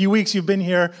even a few weeks you've been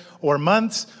here, or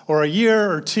months, or a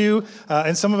year, or two,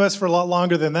 and some of us for a lot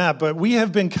longer than that. But we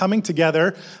have been coming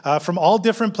together from all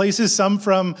different places, some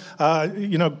from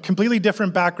completely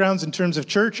different backgrounds in terms of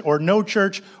church, or no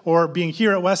church, or being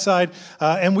here at Westside.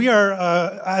 And we are,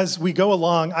 as we go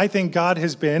along, I think God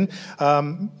has been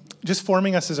just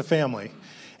forming us as a family.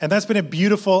 And that's been a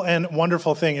beautiful and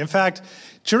wonderful thing. In fact,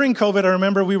 during COVID, I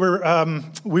remember we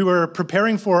were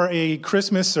preparing for a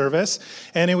Christmas service,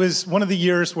 and it was one of the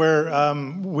years where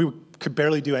we could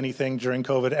barely do anything during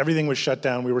COVID. Everything was shut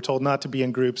down. We were told not to be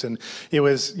in groups, and it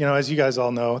was, as you guys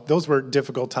all know, those were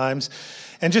difficult times.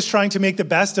 And just trying to make the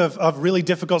best of really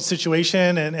difficult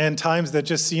situation and times that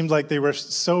just seemed like they were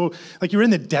so, like you were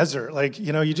in the desert, like,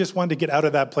 you just wanted to get out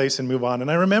of that place and move on. And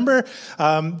I remember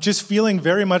just feeling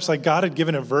very much like God had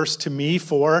given a verse to me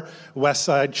for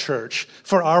Westside Church,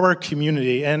 for our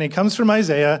community. And it comes from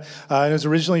Isaiah, and it was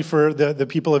originally for the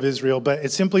people of Israel, but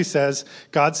it simply says,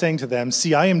 God saying to them,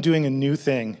 "See, I am doing a new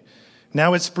thing.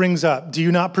 Now it springs up. Do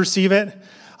you not perceive it?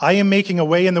 I am making a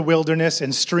way in the wilderness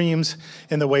and streams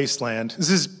in the wasteland." This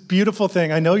is a beautiful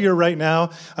thing. I know you're right now,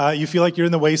 you feel like you're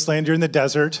in the wasteland, you're in the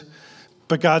desert,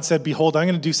 but God said, behold, I'm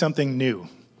going to do something new.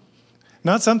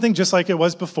 Not something just like it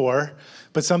was before,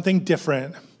 but something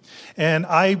different. And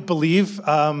I believe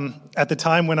at the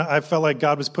time when I felt like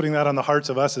God was putting that on the hearts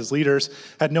of us as leaders,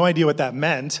 had no idea what that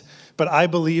meant, but I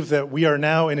believe that we are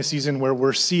now in a season where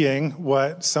we're seeing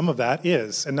what some of that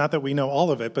is. And not that we know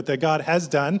all of it, but that God has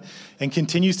done and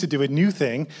continues to do a new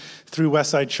thing through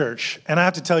Westside Church. And I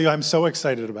have to tell you, I'm so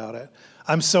excited about it.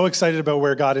 I'm so excited about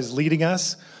where God is leading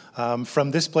us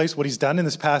from this place, what he's done in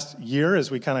this past year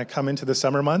as we kind of come into the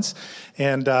summer months.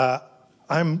 And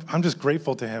I'm just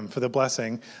grateful to him for the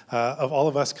blessing of all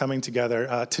of us coming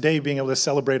together today, being able to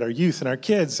celebrate our youth and our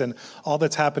kids and all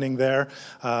that's happening there.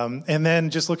 And then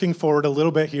just looking forward a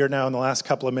little bit here now in the last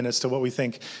couple of minutes to what we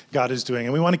think God is doing.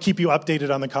 And we want to keep you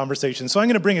updated on the conversation. So I'm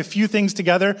going to bring a few things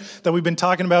together that we've been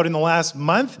talking about in the last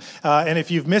month. And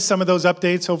if you've missed some of those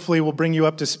updates, hopefully we'll bring you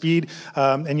up to speed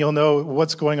and you'll know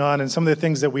what's going on and some of the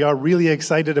things that we are really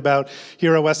excited about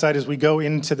here at Westside as we go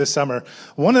into the summer.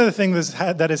 One of the things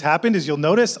that has happened is you'll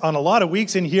notice on a lot of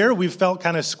weeks in here, we've felt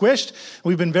kind of squished.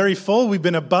 We've been very full. We've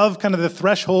been above kind of the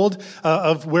threshold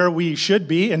of where we should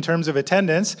be in terms of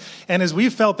attendance. And as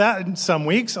we've felt that in some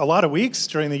weeks, a lot of weeks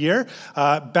during the year,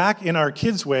 back in our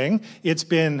kids' wing, it's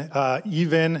been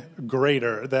even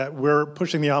greater that we're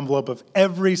pushing the envelope of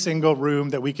every single room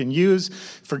that we can use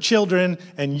for children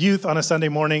and youth on a Sunday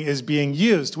morning is being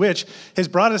used, which has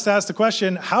brought us to ask the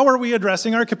question, how are we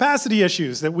addressing our capacity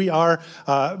issues that we are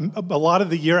a lot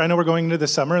of the year, I know we're going into the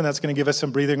summer, and that's going to give us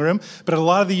some breathing room. But a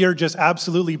lot of the year just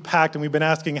absolutely packed, and we've been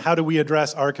asking, how do we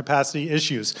address our capacity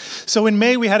issues? So in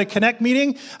May, we had a Connect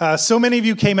meeting. So many of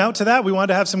you came out to that. We wanted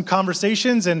to have some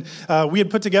conversations, and we had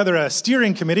put together a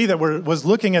steering committee that was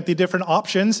looking at the different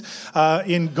options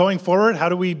in going forward. How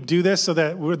do we do this so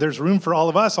that there's room for all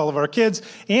of us, all of our kids,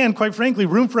 and quite frankly,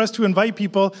 room for us to invite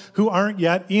people who aren't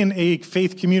yet in a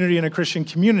faith community and a Christian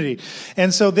community.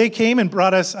 And so they came and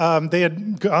brought us, they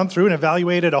had gone through and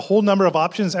evaluated a whole number of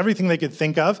options, everything they could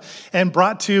think of, and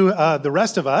brought to the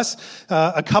rest of us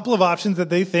a couple of options that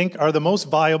they think are the most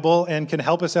viable and can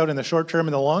help us out in the short term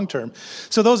and the long term.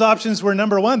 So those options were,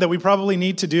 number one, that we probably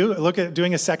need to look at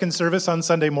doing a second service on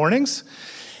Sunday mornings.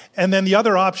 And then the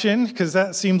other option, because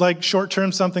that seemed like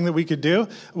short-term something that we could do,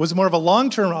 was more of a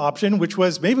long-term option, which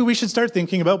was maybe we should start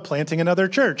thinking about planting another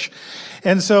church.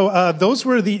 And so those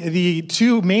were the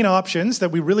two main options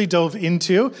that we really dove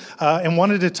into and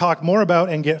wanted to talk more about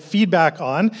and get feedback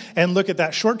on and look at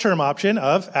that short-term option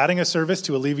of adding a service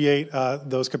to alleviate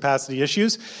those capacity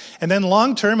issues. And then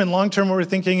long-term, what we're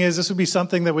thinking is this would be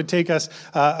something that would take us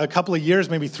a couple of years,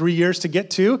 maybe 3 years to get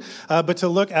to, but to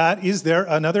look at, is there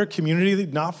another community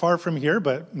not far from here,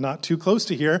 but not too close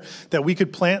to here, that we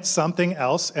could plant something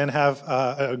else and have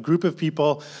a group of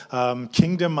people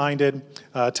kingdom-minded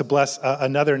to bless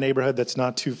another neighborhood that's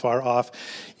not too far off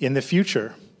in the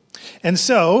future. And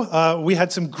so we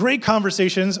had some great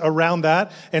conversations around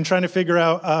that and trying to figure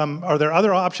out, are there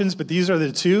other options? But these are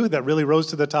the two that really rose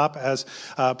to the top as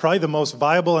probably the most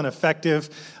viable and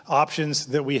effective options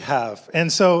that we have.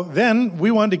 And so then we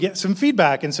wanted to get some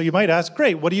feedback. And so you might ask,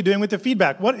 great, what are you doing with the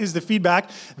feedback? What is the feedback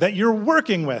that you're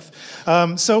working with?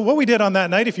 So what we did on that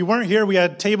night, if you weren't here, we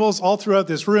had tables all throughout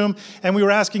this room, and we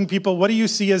were asking people, what do you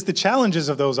see as the challenges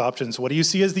of those options? What do you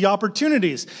see as the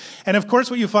opportunities? And of course,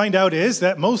 what you find out is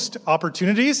that most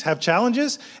opportunities have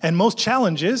challenges, and most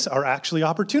challenges are actually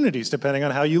opportunities, depending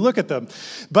on how you look at them.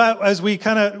 But as we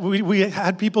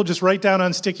had people just write down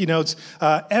on sticky notes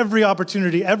every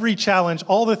opportunity, every challenge,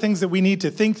 all the things that we need to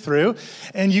think through.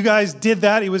 And you guys did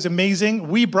that. It was amazing.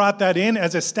 We brought that in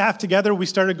as a staff together. We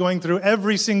started going through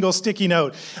every single sticky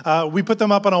note. We put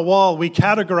them up on a wall. We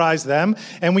categorized them.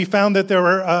 And we found that there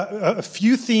were a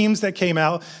few themes that came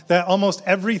out that almost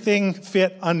everything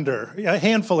fit under. A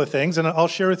handful of things. And I'll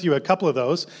share with you a couple of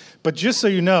those. But just so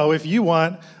you know, if you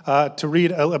want to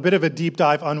read a bit of a deep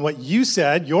dive on what you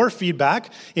said, your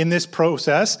feedback in this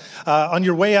process, on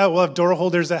your way out, we'll have door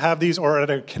holders that have these, or at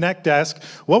a Connect desk.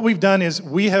 What we've done is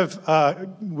we have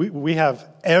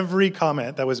every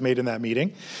comment that was made in that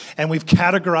meeting, and we've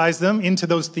categorized them into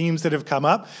those themes that have come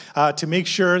up to make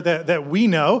sure that we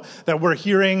know that we're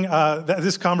hearing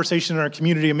this conversation in our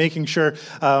community and making sure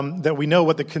that we know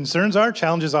what the concerns are,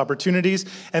 challenges, opportunities,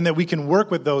 and that we can work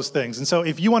with those things. And so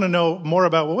if you want to know more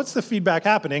about, well, what's the feedback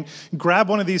happening, grab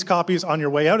one of these copies on your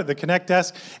way out at the Connect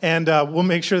desk, and we'll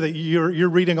make sure that you're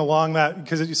reading along that,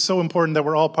 because it's so important that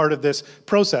we're all part of this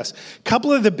process. A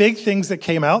couple of the big things that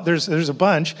came out, there's a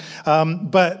bunch,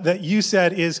 but that you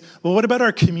said is, well, what about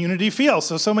our community feel?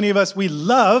 So many of us, we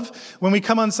love when we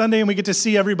come on Sunday and we get to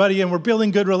see everybody and we're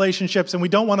building good relationships, and we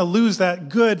don't want to lose that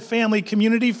good family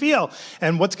community feel.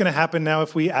 And what's going to happen now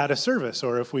if we add a service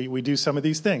or if we do some of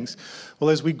these things? Well,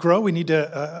 as we grow, we need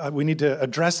to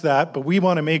address that, but we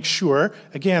want to make sure,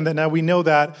 again, that now we know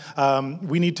that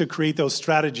we need to create those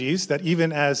strategies that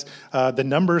even as the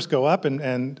numbers go up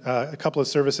and a couple of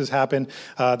services happen,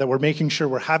 that we're making sure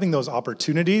we're having those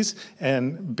opportunities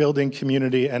and building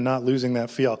community and not losing that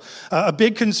feel. A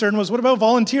big concern was, what about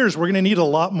volunteers? We're going to need a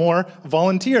lot more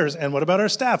volunteers. And what about our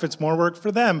staff? It's more work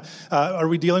for them. Are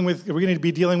we going to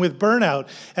be dealing with burnout?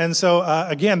 And so,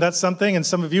 again, that's something, and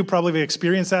some of you probably have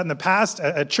experienced that in the past.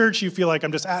 At church, you feel like,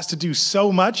 I'm just asked to do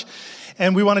so much.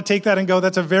 And we want to take that and go,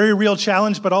 that's a very real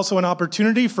challenge, but also an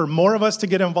opportunity for more of us to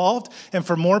get involved and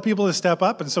for more people to step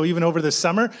up. And so even over this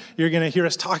summer, you're going to hear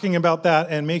us talking about that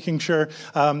and making sure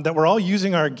that we're all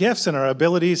using our gifts and our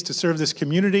abilities to serve this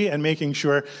community, and making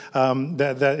sure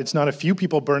that it's not a few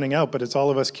people burning out, but it's all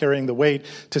of us carrying the weight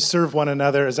to serve one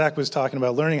another. As Zach was talking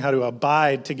about, learning how to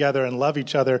abide together and love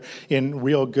each other in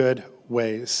real good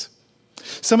ways.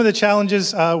 Some of the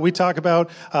challenges we talk about,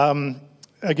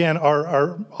 again,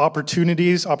 are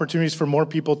opportunities for more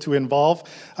people to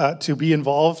be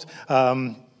involved,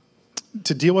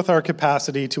 to deal with our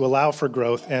capacity, to allow for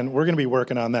growth, and we're going to be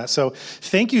working on that. So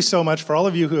thank you so much for all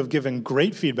of you who have given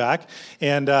great feedback,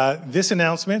 and this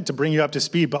announcement to bring you up to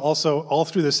speed, but also all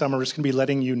through the summer, we're just going to be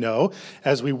letting you know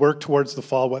as we work towards the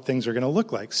fall what things are going to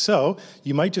look like. So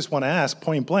you might just want to ask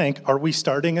point blank, are we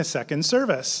starting a second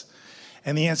service?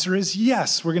 And the answer is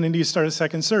yes, we're going to need to start a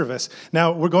second service.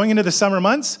 Now, we're going into the summer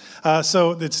months,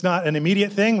 so it's not an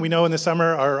immediate thing. We know in the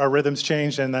summer our rhythms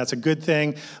change, and that's a good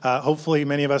thing. Hopefully,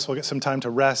 many of us will get some time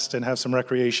to rest and have some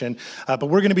recreation. But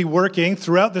we're going to be working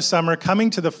throughout the summer,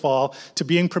 coming to the fall, to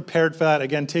being prepared for that.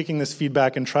 Again, taking this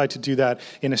feedback and try to do that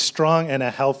in a strong and a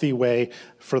healthy way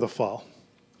for the fall.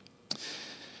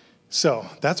 So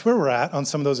that's where we're at on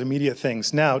some of those immediate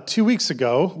things. Now, 2 weeks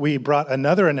ago, we brought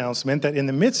another announcement that in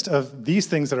the midst of these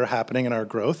things that are happening in our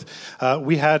growth,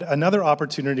 we had another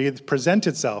opportunity to present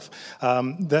itself.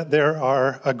 That there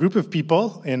are a group of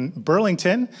people in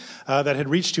Burlington that had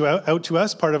reached out to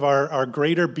us, part of our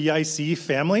greater BIC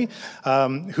family,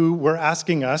 who were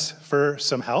asking us for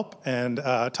some help and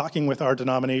talking with our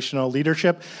denominational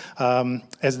leadership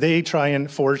as they try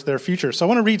and forge their future. So I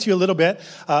want to read to you a little bit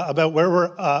about where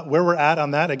we're at on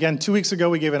that. Again, 2 weeks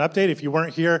ago, we gave an update. If you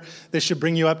weren't here, this should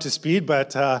bring you up to speed,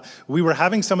 but we were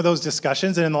having some of those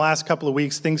discussions, and in the last couple of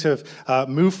weeks, things have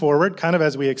moved forward kind of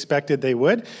as we expected they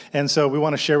would, and so we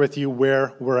want to share with you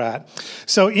where we're at.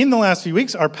 So in the last few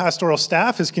weeks, our pastoral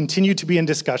staff has continued to be in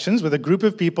discussions with a group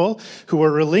of people who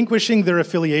are relinquishing their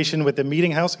affiliation with the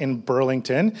Meeting House in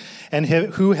Burlington, and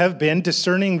who have been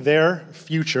discerning their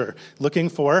future, looking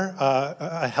for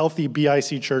a healthy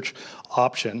BIC church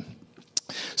option.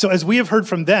 So as we have heard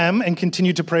from them and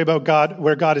continue to pray about God,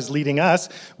 where God is leading us,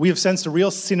 we have sensed a real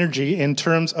synergy in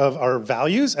terms of our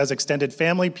values as extended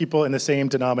family, people in the same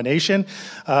denomination,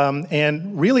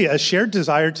 and really a shared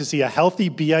desire to see a healthy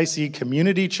BIC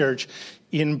community church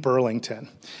in Burlington.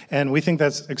 And we think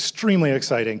that's extremely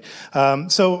exciting.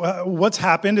 So what's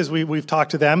happened is we've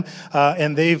talked to them,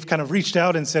 and they've kind of reached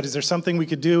out and said, is there something we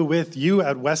could do with you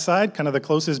at Westside, kind of the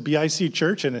closest BIC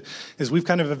church? And as we've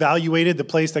kind of evaluated the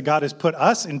place that God has put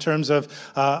us in terms of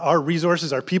our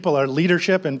resources, our people, our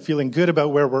leadership, and feeling good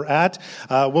about where we're at,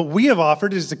 what we have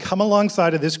offered is to come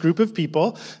alongside of this group of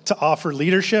people to offer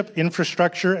leadership,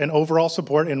 infrastructure, and overall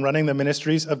support in running the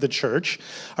ministries of the church.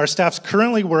 Our staff's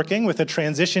currently working with a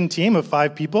transition team of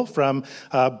 5 people from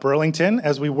Burlington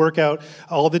as we work out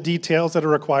all the details that are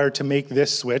required to make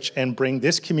this switch and bring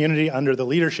this community under the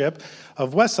leadership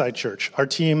of Westside Church. Our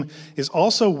team is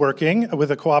also working with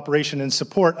the cooperation and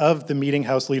support of the Meeting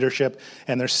House leadership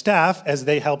and their staff as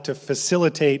they help to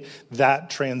facilitate that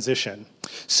transition.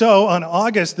 So on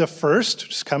August the 1st,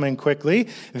 just coming quickly,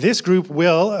 this group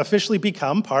will officially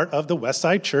become part of the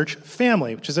Westside Church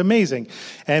family, which is amazing,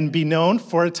 and be known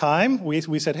for a time.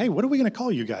 We said, hey, what are we going to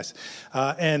call you guys?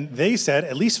 And they said,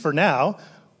 at least for now,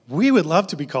 we would love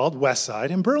to be called Westside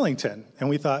in Burlington. And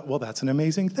we thought, well, that's an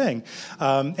amazing thing.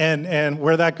 And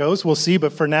where that goes, we'll see.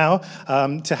 But for now,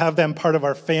 to have them part of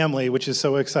our family, which is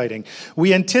so exciting.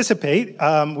 We anticipate,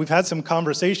 we've had some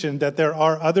conversation, that there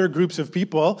are other groups of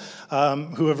people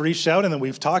who have reached out and that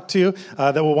we've talked to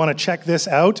that will want to check this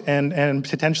out and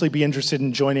potentially be interested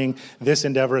in joining this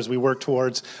endeavor as we work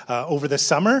towards, over the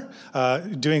summer,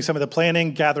 doing some of the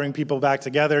planning, gathering people back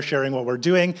together, sharing what we're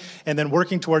doing, and then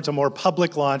working towards a more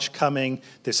public launch coming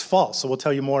this fall. So we'll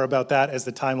tell you more about that as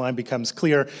the timeline becomes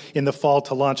clear in the fall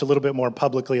to launch a little bit more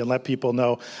publicly and let people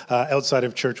know outside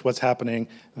of church what's happening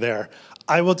there.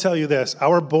 I will tell you this,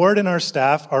 our board and our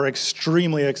staff are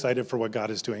extremely excited for what God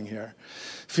is doing here.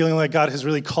 Feeling like God has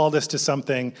really called us to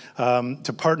something,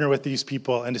 to partner with these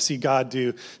people and to see God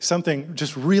do something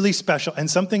just really special and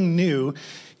something new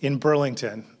in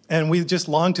Burlington. And we just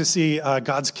long to see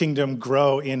God's kingdom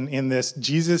grow in this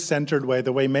Jesus-centered way,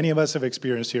 the way many of us have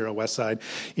experienced here at Westside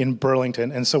in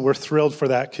Burlington. And so we're thrilled for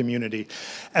that community.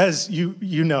 As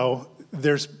you know,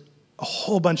 there's a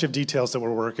whole bunch of details that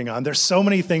we're working on. There's so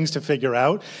many things to figure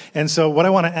out. And so what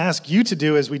I want to ask you to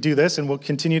do as we do this, and we'll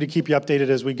continue to keep you updated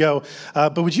as we go,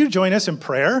 but would you join us in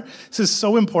prayer? This is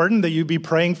so important that you be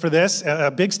praying for this.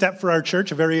 A big step for our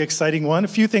church, a very exciting one. A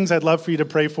few things I'd love for you to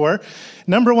pray for.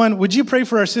 Number one, would you pray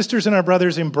for our sisters and our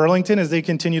brothers in Burlington as they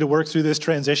continue to work through this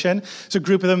transition? It's a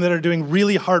group of them that are doing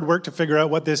really hard work to figure out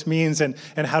what this means and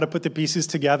how to put the pieces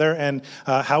together and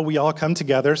how we all come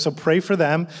together. So pray for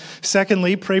them.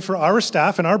 Secondly, pray for our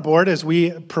staff and our board as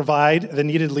we provide the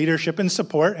needed leadership and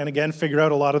support and again, figure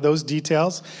out a lot of those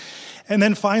details. And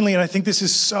then finally, and I think this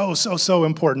is so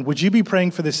important, would you be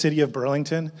praying for the city of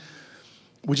Burlington?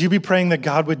 Would you be praying that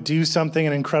God would do something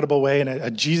in an incredible way in a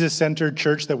Jesus-centered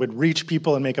church that would reach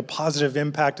people and make a positive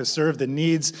impact to serve the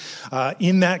needs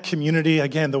in that community?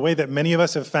 Again, the way that many of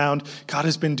us have found God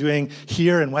has been doing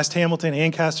here in West Hamilton,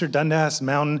 Ancaster, Dundas,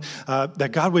 Mountain,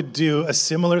 that God would do a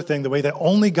similar thing the way that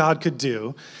only God could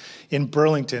do in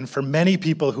Burlington for many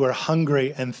people who are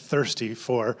hungry and thirsty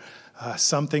for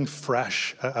something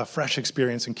fresh, a fresh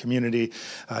experience in community,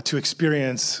 to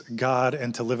experience God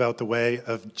and to live out the way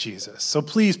of Jesus. So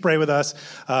please pray with us.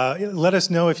 Let us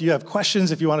know if you have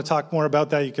questions. If you want to talk more about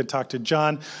that, you can talk to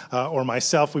John or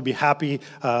myself. We'd be happy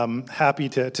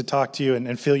to talk to you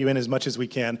and fill you in as much as we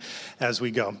can as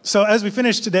we go. So as we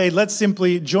finish today, let's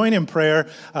simply join in prayer,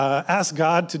 ask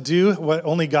God to do what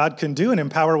only God can do and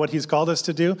empower what he's called us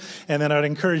to do. And then I'd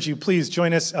encourage you, please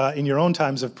join us in your own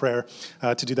times of prayer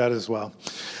to do that as well.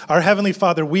 Our Heavenly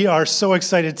Father, we are so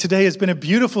excited. Today has been a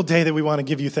beautiful day that we want to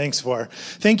give you thanks for.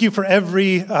 Thank you for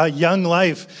every young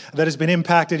life that has been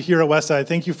impacted here at Westside.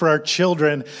 Thank you for our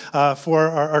children, for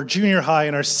our junior high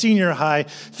and our senior high.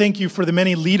 Thank you for the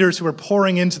many leaders who are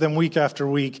pouring into them week after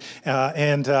week.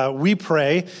 And we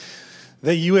pray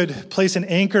that you would place an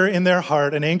anchor in their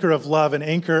heart, an anchor of love, an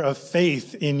anchor of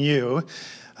faith in you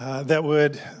that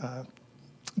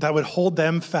would hold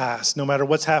them fast no matter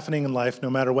what's happening in life, no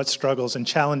matter what struggles and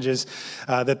challenges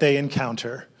that they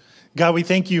encounter. God, we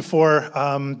thank you for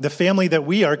the family that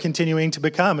we are continuing to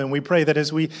become, and we pray that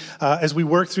as we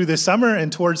work through this summer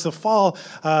and towards the fall,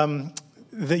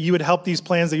 that you would help these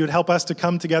plans, that you would help us to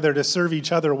come together to serve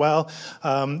each other well.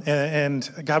 And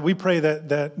God, we pray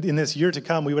that in this year to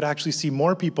come, we would actually see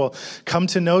more people come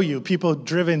to know you, people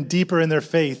driven deeper in their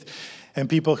faith, and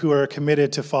people who are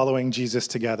committed to following Jesus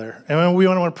together. And we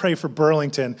want to pray for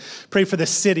Burlington, pray for the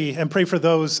city, and pray for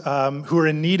those who are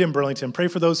in need in Burlington. Pray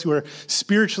for those who are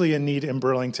spiritually in need in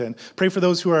Burlington. Pray for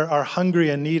those who are hungry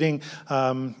and needing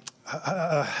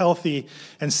a healthy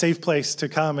and safe place to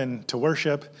come and to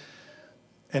worship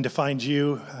and to find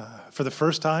you for the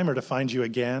first time or to find you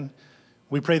again.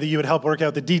 We pray that you would help work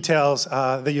out the details,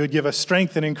 that you would give us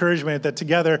strength and encouragement, that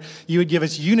together you would give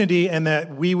us unity, and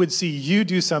that we would see you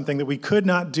do something that we could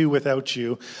not do without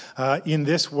you in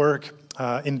this work,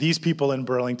 in these people in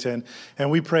Burlington. And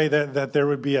we pray that there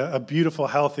would be a beautiful,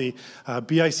 healthy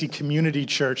BIC community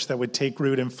church that would take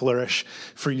root and flourish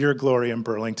for your glory in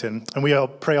Burlington. And we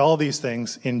pray all these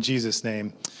things in Jesus'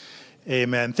 name.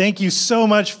 Amen. Thank you so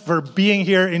much for being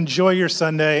here. Enjoy your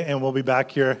Sunday, and we'll be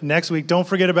back here next week. Don't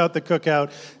forget about the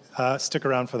cookout. Stick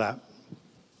around for that.